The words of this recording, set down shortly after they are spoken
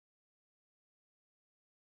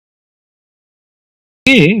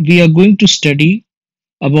Today we are going to study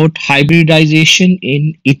about hybridization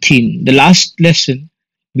in ethene. The last lesson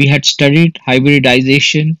we had studied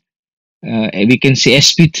hybridization, we can say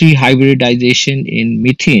sp3 hybridization in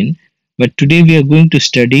methane, but today we are going to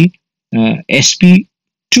study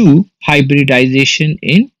sp2 hybridization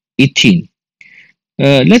in ethene.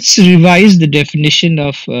 Let's revise the definition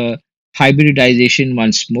of hybridization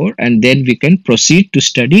once more, and then we can proceed to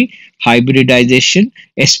study hybridization,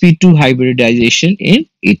 sp2 hybridization in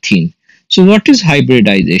ethene. So what is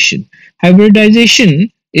hybridization?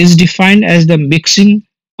 Hybridization is defined as the mixing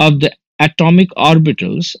of the atomic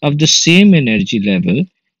orbitals of the same energy level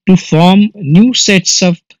to form new sets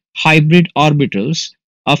of hybrid orbitals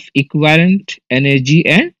of equivalent energy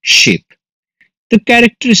and shape. The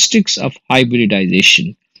characteristics of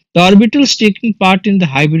hybridization. The orbitals taking part in the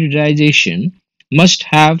hybridization must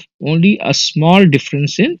have only a small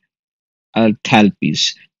difference in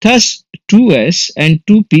enthalpies. Thus, 2s and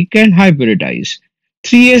 2p can hybridize.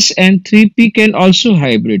 3s and 3p can also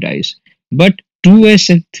hybridize, but 2s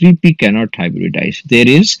and 3p cannot hybridize. There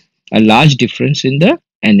is a large difference in the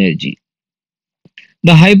energy.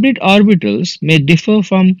 The hybrid orbitals may differ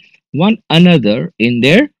from one another in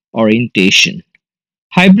their orientation.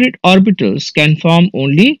 Hybrid orbitals can form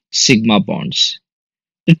only sigma bonds.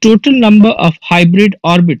 The total number of hybrid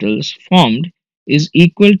orbitals formed is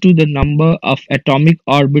equal to the number of atomic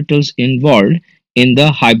orbitals involved in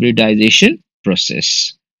the hybridization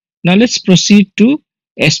process. Now let's proceed to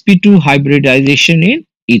sp2 hybridization in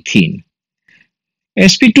ethene.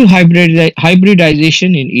 sp2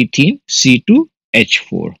 hybridization in ethene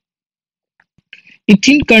C2H4.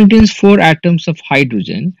 Ethene contains 4 atoms of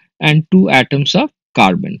hydrogen and 2 atoms of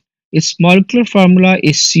carbon. Its molecular formula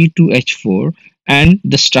is C2H4 and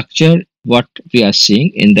the structure what we are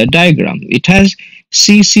seeing in the diagram. It has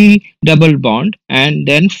CC double bond and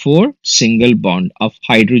then 4 single bond of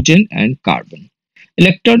hydrogen and carbon.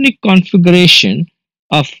 Electronic configuration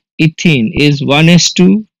of ethene is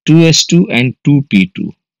 1s2, 2s2 and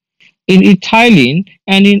 2p2. In ethylene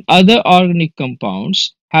and in other organic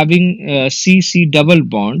compounds having CC double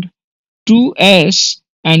bond, 2s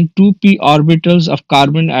and 2p orbitals of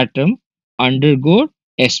carbon atom undergo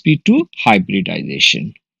sp2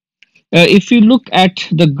 hybridization. If you look at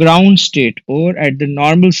the ground state or at the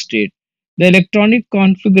normal state, the electronic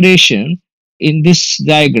configuration in this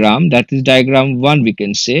diagram, that is diagram 1 we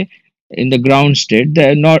can say, in the ground state,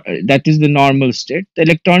 that is the normal state, the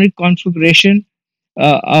electronic configuration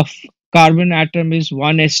of carbon atom is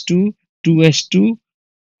 1s2, 2s2,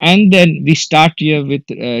 and then we start here with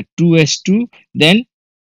 2s2, then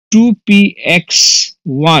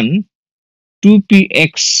 2px1,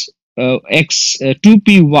 2px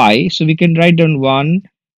 2py, so we can write down 1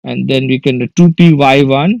 and then we can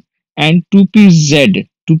 2py1 and 2pz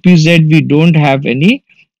we don't have any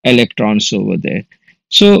electrons over there.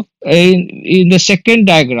 So in the second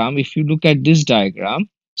diagram, if you look at this diagram,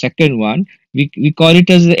 second one, we call it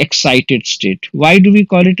as the excited state. Why do we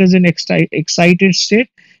call it as an excited state?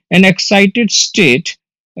 An excited state,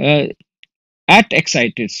 at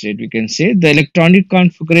excited state we can say the electronic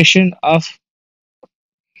configuration of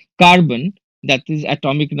carbon, that is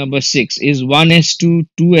atomic number 6, is 1s2,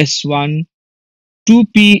 2s1,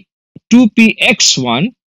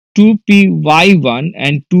 2px1, 2py1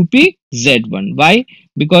 and 2pz1. Why?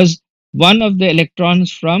 Because one of the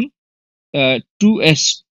electrons from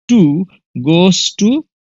 2s2 goes to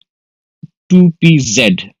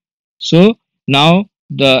 2pz. So now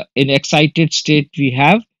in excited state we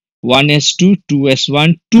have 1s2,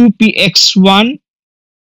 2s1, 2px1,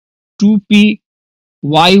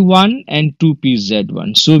 2py1 and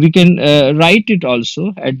 2pz1. So we can write it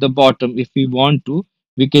also at the bottom if we want to.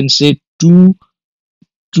 We can say 2s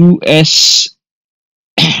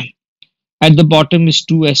at the bottom is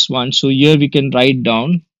 2s1. So here we can write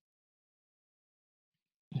down,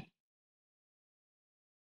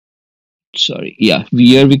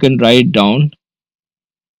 here we can write down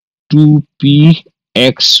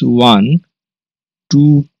 2px1,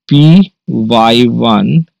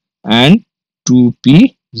 2py1 and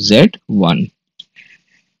 2pz1.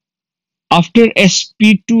 After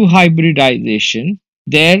sp2 hybridization,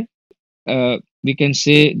 there we can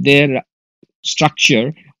say their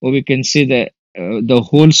structure, or we can say the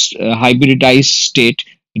whole hybridized state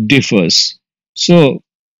differs. So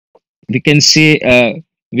we can say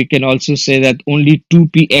we can also say that only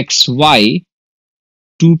 2pxy,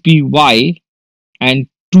 2py and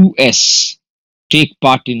 2s take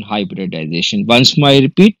part in hybridization. Once more I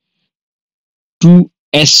repeat,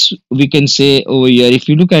 2s we can say over here, if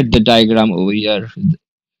you look at the diagram over here,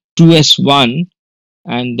 2s1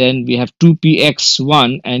 and then we have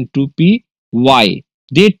 2px1 and 2py.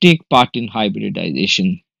 they take part in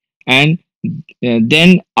hybridization. And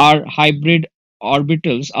then our hybrid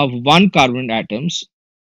orbitals of one carbon atoms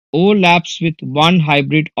overlaps with one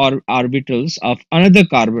hybrid or orbitals of another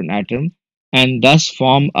carbon atom and thus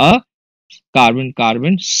form a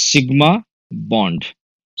carbon-carbon sigma bond.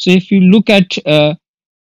 So if you look at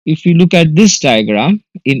this diagram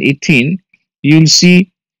in ethene, you'll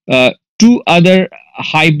see two other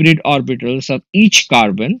hybrid orbitals of each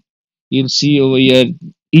carbon. You'll see over here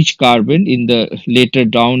each carbon in the later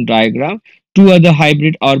down diagram. Two other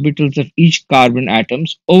hybrid orbitals of each carbon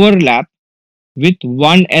atoms overlap with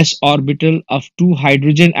one s orbital of two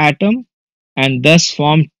hydrogen atom and thus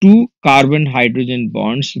form two carbon hydrogen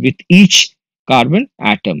bonds with each carbon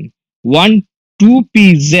atom. One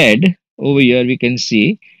 2pz over here we can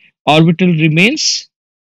see orbital remains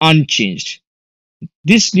unchanged.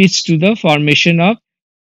 This leads to the formation of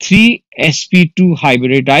three sp2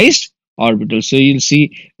 hybridized orbitals. So you'll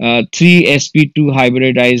see three sp2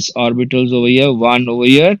 hybridized orbitals over here, one over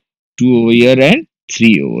here, two over here, and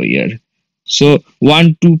three over here. So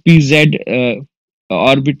 1 2pz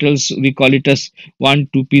orbitals, we call it as 1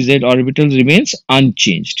 2pz orbitals remains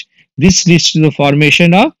unchanged. This leads to the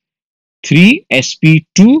formation of three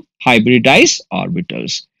sp2 hybridized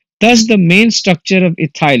orbitals. Thus, the main structure of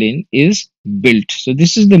ethylene is built. So,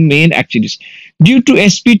 this is the main actually. Due to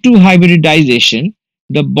sp2 hybridization,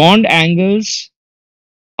 the bond angles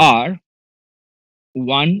are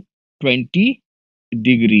 120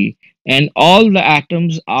 and all the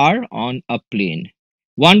atoms are on a plane.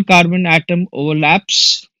 One carbon atom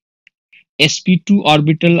overlaps sp2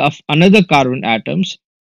 orbital of another carbon atoms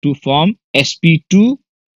to form sp2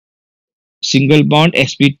 single bond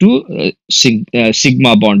sp2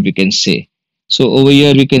 sigma bond we can say. So over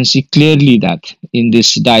here we can see clearly that in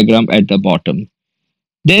this diagram at the bottom.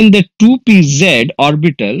 Then the 2pz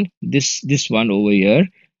orbital, this one over here,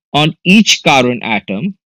 on each carbon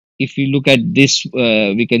atom, if you look at this,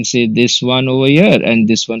 we can say this one over here and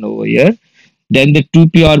this one over here, then the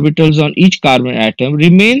 2p orbitals on each carbon atom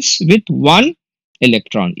remains with one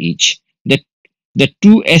electron each. The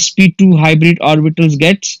two sp2 hybrid orbitals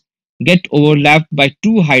get overlapped by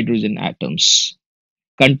two hydrogen atoms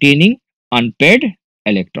containing unpaired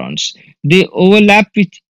electrons. They overlap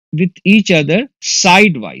with each other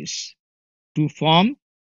sidewise to form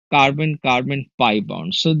carbon-carbon pi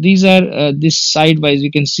bonds. So these are this sidewise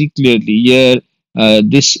you can see clearly here. I'll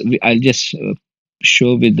just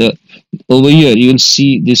show with the over here. You will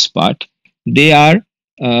see this part. They are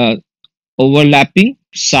uh, overlapping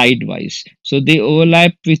sidewise. So they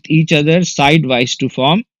overlap with each other sidewise to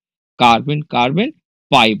form carbon-carbon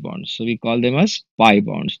pi bonds. So we call them as pi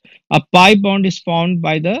bonds. A pi bond is formed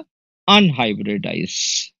by the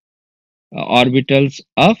unhybridized orbitals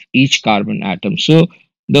of each carbon atom. So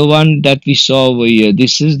the one that we saw over here,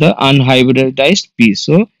 this is the unhybridized p.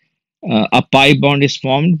 So a pi bond is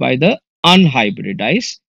formed by the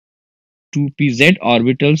unhybridized 2pz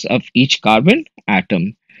orbitals of each carbon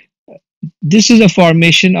atom. This is a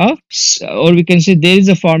formation of, or we can say there is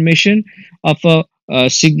a formation of a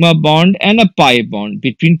sigma bond and a pi bond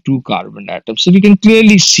between two carbon atoms. So we can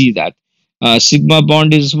clearly see that sigma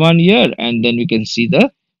bond is one here, and then we can see the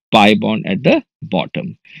pi bond at the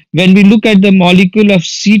bottom. When we look at the molecule of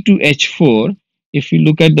C2H4, if we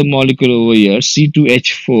look at the molecule over here,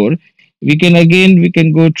 C2H4, we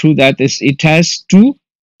can go through that. It has two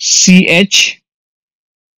CH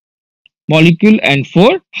molecule and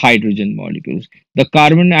four hydrogen molecules. The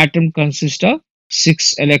carbon atom consists of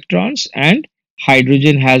 6 electrons and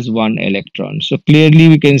hydrogen has 1 electron. So clearly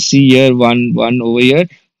we can see here one over here.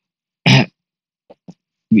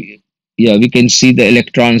 We can see the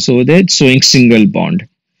electrons over there showing single bond.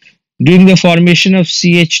 During the formation of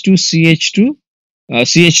CH2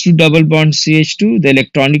 double bond CH2, the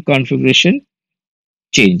electronic configuration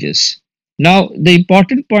changes. Now, the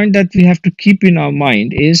important point that we have to keep in our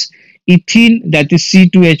mind is ethene, that is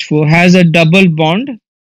C2H4, has a double bond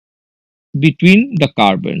between the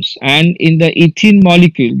carbons, and in the ethene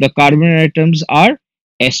molecule, the carbon atoms are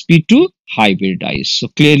sp2 hybridized. So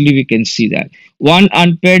clearly we can see that one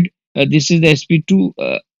unpaired. This is the sp2.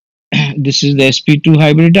 This is the sp2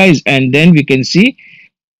 hybridized, and then we can see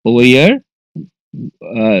over here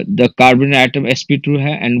the carbon atom sp2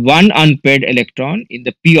 and one unpaired electron in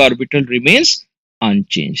the p orbital remains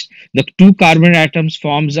unchanged. The two carbon atoms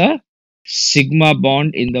forms a sigma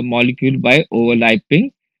bond in the molecule by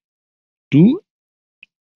overlapping two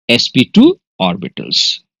sp2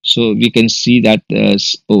 orbitals. So we can see that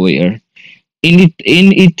over here. In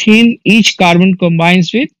ethene, each carbon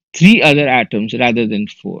combines with three other atoms rather than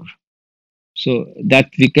four. So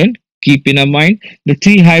that we can keep in our mind. The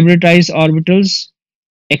three hybridized orbitals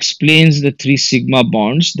explains the three sigma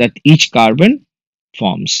bonds that each carbon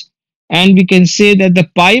forms. And we can say that the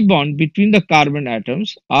pi bond between the carbon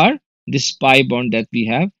atoms are this pi bond that we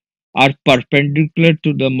have are perpendicular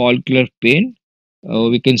to the molecular plane.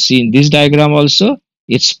 We can see in this diagram also,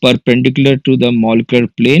 it's perpendicular to the molecular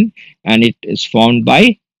plane and it is formed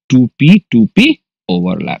by 2p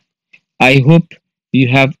overlap. I hope you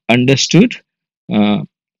have understood uh,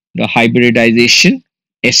 the hybridization,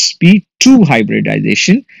 sp2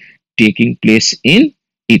 hybridization taking place in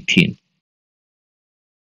ethene.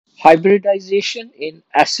 Hybridization in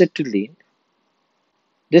acetylene,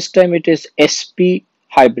 this time it is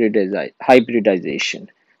hybridization.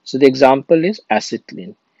 So the example is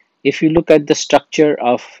acetylene. If you look at the structure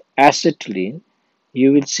of acetylene,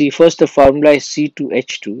 you will see first the formula is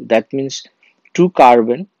C2H2. That means two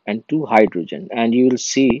carbon and two hydrogen. And you will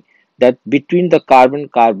see that between the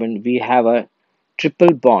carbon-carbon we have a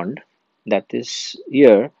triple bond, that is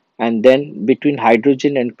here, and then between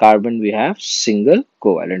hydrogen and carbon we have single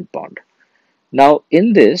covalent bond. Now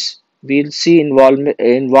in this we'll see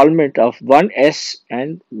involvement of one s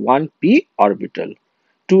and one p orbital.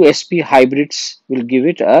 Two sp hybrids will give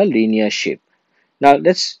it a linear shape. Now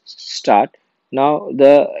let's start. Now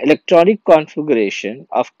the electronic configuration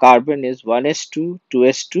of carbon is 1s2,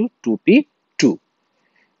 2s2, 2p2.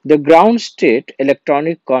 The ground state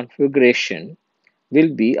electronic configuration will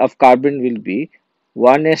be of carbon will be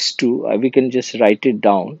 1s2. We can just write it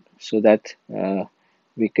down so that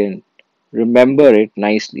we can remember it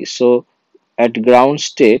nicely. So at ground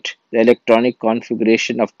state the electronic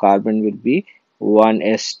configuration of carbon will be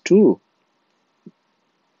 1s2,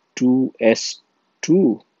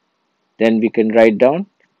 2s2, then we can write down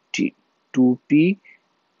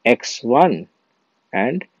 2px1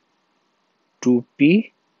 and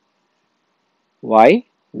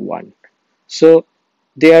 2py1. So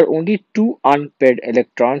there are only two unpaired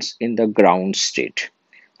electrons in the ground state.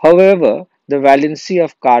 However, the valency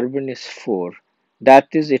of carbon is 4. That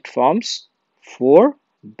is, it forms 4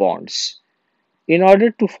 bonds. In order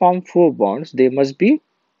to form 4 bonds, there must be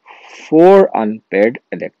 4 unpaired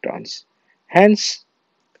electrons. Hence,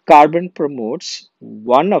 carbon promotes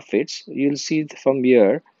one of its, you'll see from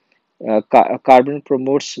here, carbon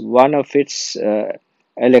promotes one of its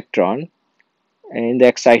electron. In the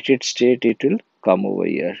excited state it will come over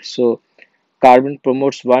here. So carbon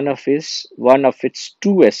promotes one of its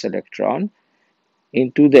 2s electron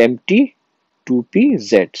into the empty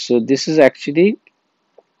 2pz. So this is actually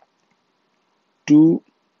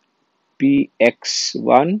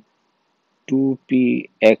 2px1,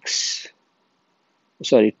 2px,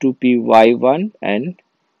 sorry, 2py1, and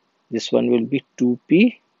this one will be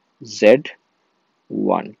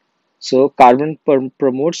 2pz1. So carbon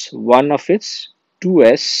promotes one of its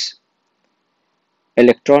 2s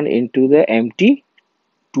electron into the empty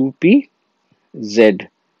 2pz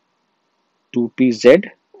 2pz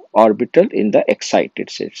orbital in the excited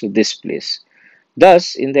state. So this place.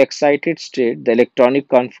 Thus, in the excited state, the electronic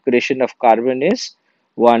configuration of carbon is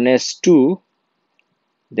 1s2,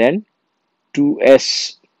 then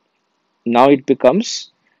 2s. Now it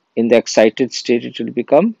becomes, in the excited state, it will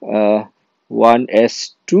become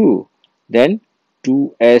 1s2, then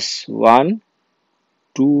 2s1,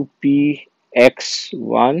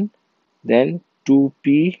 2px1, then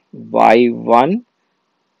 2py1,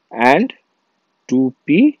 and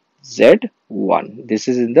 2pz1. This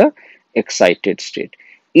is in the excited state.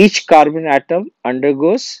 Each carbon atom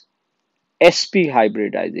undergoes sp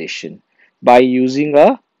hybridization by using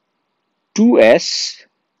a 2s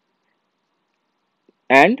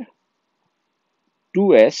and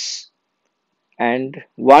 2s and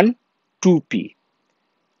one 2p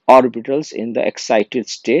orbitals in the excited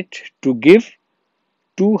state to give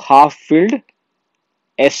two half-filled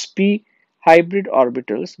sp hybrid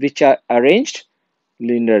orbitals which are arranged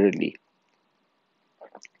linearly.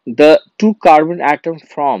 The two carbon atom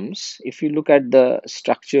forms, if you look at the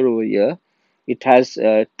structure over here, it has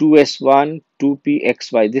 2s1,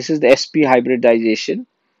 2pxy. This is the sp hybridization,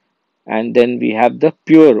 and then we have the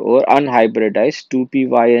pure or unhybridized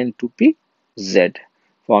 2py and 2pz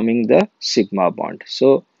forming the sigma bond.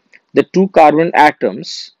 So the two carbon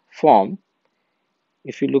atoms form,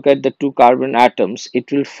 if you look at the two carbon atoms,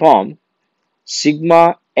 it will form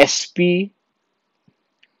sigma sp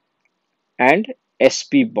and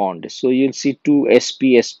sp bond. So you'll see two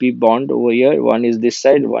sp bond over here. One is this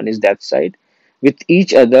side, one is that side, with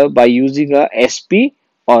each other by using a sp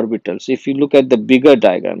orbital. So if you look at the bigger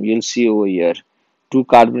diagram, you'll see over here two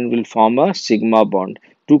carbon will form a sigma bond.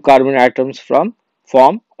 Two carbon atoms form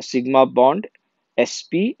a sigma bond,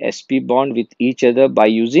 sp bond with each other by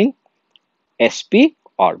using sp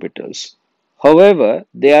orbitals. However,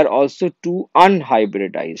 they are also two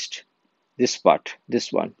unhybridized. This part,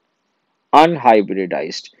 this one,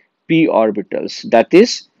 unhybridized p orbitals. That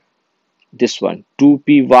is this one,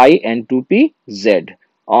 2py and 2pz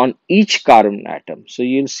on each carbon atom. So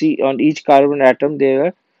you'll see on each carbon atom there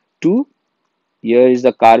are two. Here is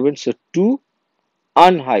the carbon, so two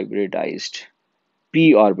unhybridized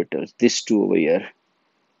p orbitals. This two over here,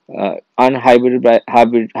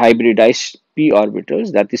 unhybridized p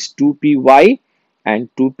orbitals, that is 2py and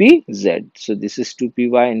 2pz. So this is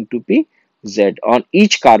 2py and 2pz on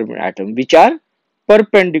each carbon atom, which are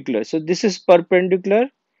perpendicular. So this is perpendicular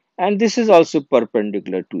and this is also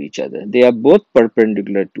perpendicular to each other. They are both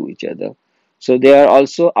perpendicular to each other. So they are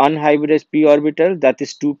also unhybridized p orbital, that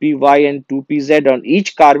is 2py and 2pz on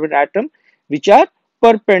each carbon atom, which are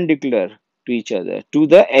perpendicular to each other, to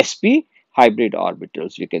the sp hybrid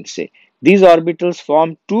orbitals, we can say. These orbitals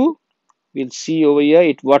form two. We'll see over here,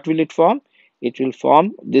 it what will it form? It will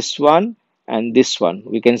form this one and this one.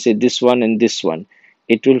 We can say this one and this one.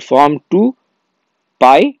 It will form two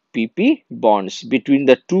pi pp bonds between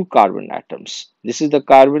the two carbon atoms. This is the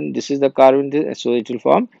carbon, this is the carbon, so it will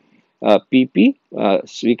form pp.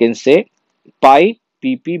 So we can say pi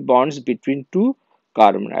pp bonds between two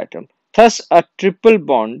carbon atoms. Thus, a triple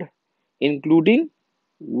bond including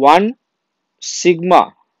one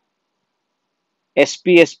sigma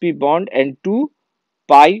sp-sp bond and two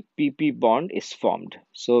pi pp bond is formed.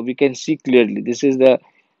 So we can see clearly this is the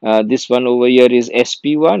this one over here is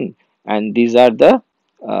sp1 and these are the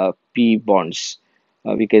p bonds.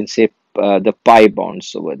 We can say the pi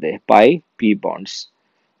bonds over there, pi p bonds.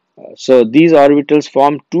 So these orbitals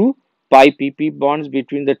form two pi pp bonds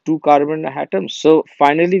between the two carbon atoms. So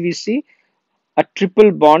finally we see a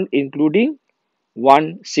triple bond including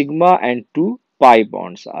one sigma and two pi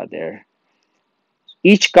bonds are there.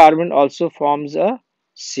 Each carbon also forms a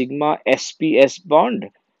sigma sps bond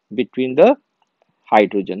between the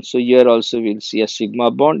hydrogen. So here also we'll see a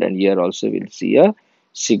sigma bond and here also we'll see a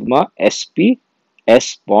sigma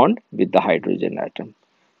sps bond with the hydrogen atom.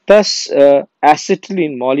 Thus,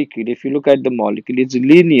 acetylene molecule, if you look at the molecule, it's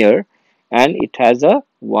linear and it has a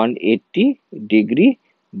 180-degree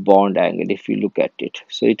bond angle if you look at it.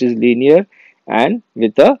 So it is linear and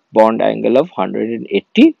with a bond angle of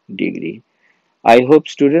 180 degree. I hope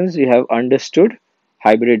students you have understood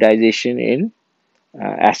hybridization in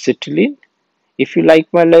acetylene. If you like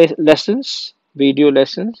my lessons, video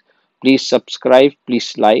lessons, please subscribe,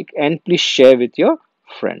 please like, and please share with your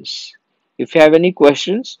friends. If you have any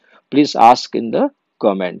questions, please ask in the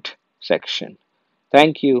comment section.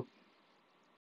 Thank you.